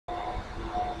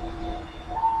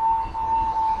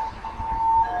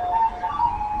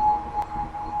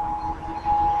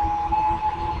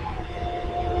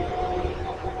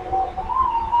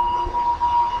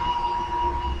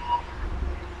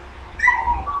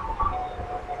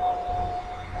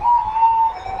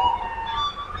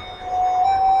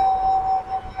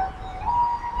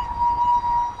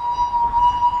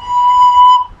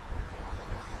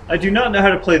I do not know how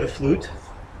to play the flute.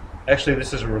 Actually,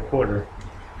 this is a recorder.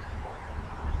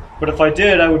 But if I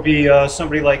did, I would be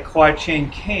somebody like Kwai Chang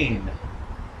Caine.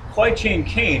 Kwai Chang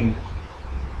Caine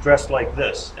dressed like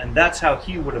this, and that's how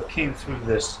he would have came through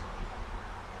this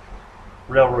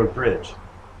railroad bridge.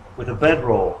 With a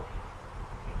bedroll,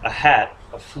 a hat,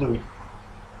 a flute,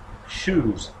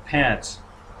 shoes, pants,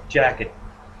 jacket,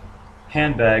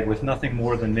 handbag with nothing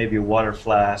more than maybe a water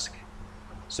flask,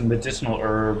 some medicinal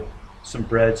herb, some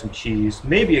bread, some cheese,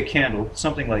 maybe a candle,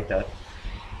 something like that.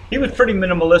 He was pretty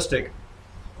minimalistic,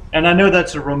 and I know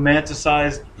that's a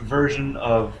romanticized version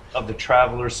of the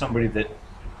traveler, somebody that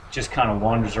just kind of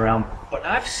wanders around, but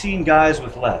I've seen guys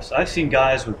with less. I've seen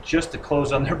guys with just the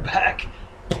clothes on their back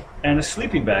and a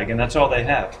sleeping bag, and that's all they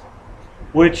have,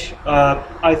 which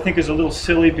I think is a little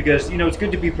silly because, you know, it's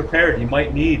good to be prepared. You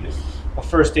might need a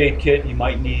first aid kit, you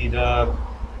might need, I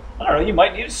don't know, you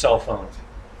might need a cell phone.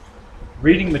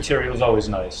 Reading material is always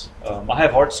nice. I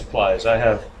have art supplies, I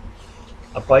have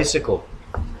a bicycle,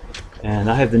 and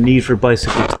I have the need for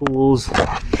bicycle tools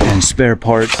and spare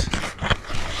parts.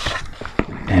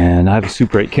 And I have a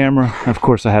Super 8 camera. Of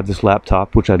course, I have this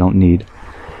laptop, which I don't need.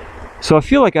 So I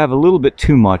feel like I have a little bit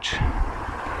too much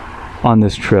on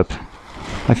this trip.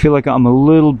 I feel like I'm a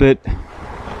little bit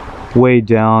weighed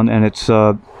down, and it's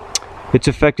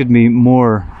affected me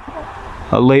more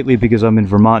lately because I'm in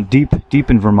Vermont, deep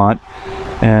in Vermont,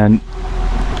 and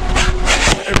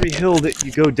every hill that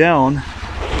you go down,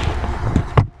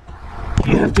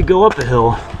 you have to go up a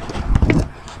hill.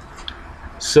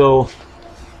 So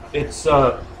it's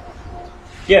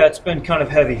yeah, it's been kind of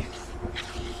heavy,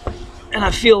 and I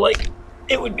feel like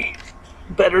it would be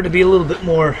better to be a little bit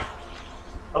more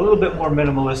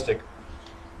minimalistic.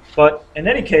 But in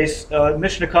any case,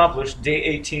 mission accomplished, day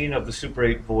 18 of the Super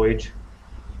 8 voyage.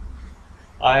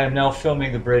 I am now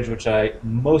filming the bridge which I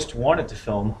most wanted to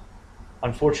film.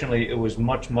 Unfortunately, it was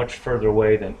much further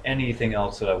away than anything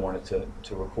else that I wanted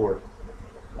to record.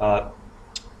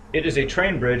 It is a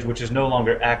train bridge which is no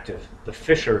longer active, the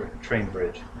Fisher train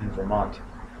bridge in Vermont.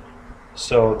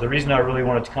 So the reason I really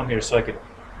wanted to come here is so I could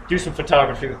do some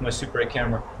photography with my Super 8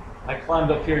 camera. I climbed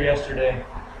up here yesterday,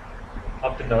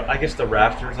 up in the, I guess the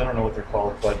rafters, I don't know what they're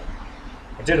called, but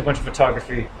I did a bunch of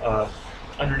photography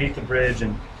underneath the bridge,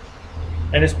 and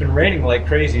it's been raining like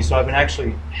crazy, so I've been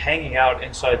actually hanging out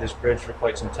inside this bridge for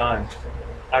quite some time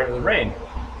out of the rain.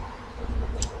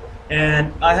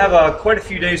 And I have quite a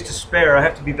few days to spare. I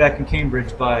have to be back in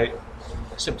Cambridge by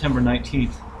September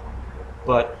 19th,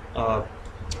 but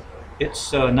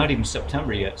it's not even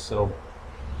September yet, so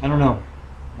I don't know.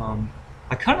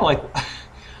 I kind of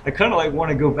like want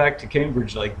to go back to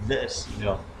Cambridge like this, you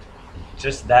know,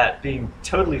 just that, being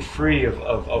totally free of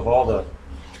all the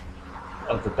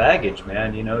baggage,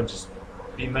 man, you know, just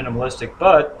be minimalistic.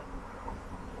 But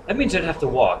that means I'd have to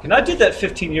walk, and I did that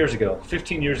 15 years ago.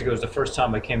 15 years ago was the first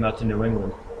time I came out to New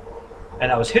England,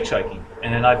 and I was hitchhiking,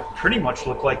 and I pretty much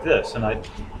looked like this, and I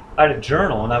had a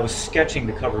journal, and I was sketching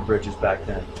the covered bridges back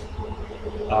then,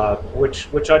 which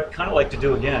I'd kind of like to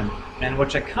do again, and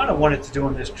which I kind of wanted to do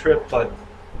on this trip, but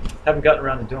haven't gotten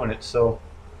around to doing it. So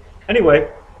anyway,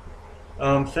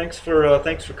 thanks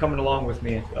for coming along with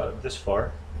me this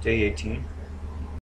far, day 18.